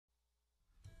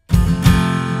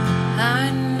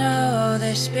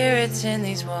spirits in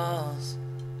these walls.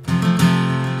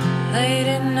 Late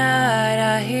at night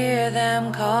I hear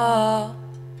them call.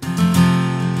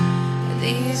 Are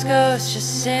these ghosts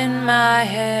just in my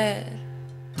head,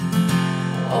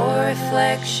 or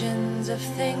reflections of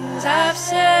things I've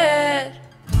said?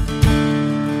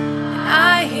 And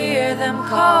I hear them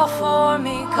call for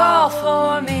me, call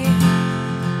for me.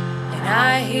 And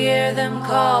I hear them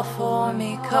call for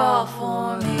me, call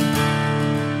for me.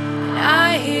 And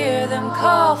I hear them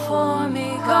call for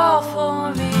me, call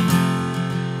for me.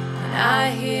 And I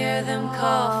hear them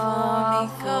call for me,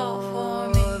 call for me.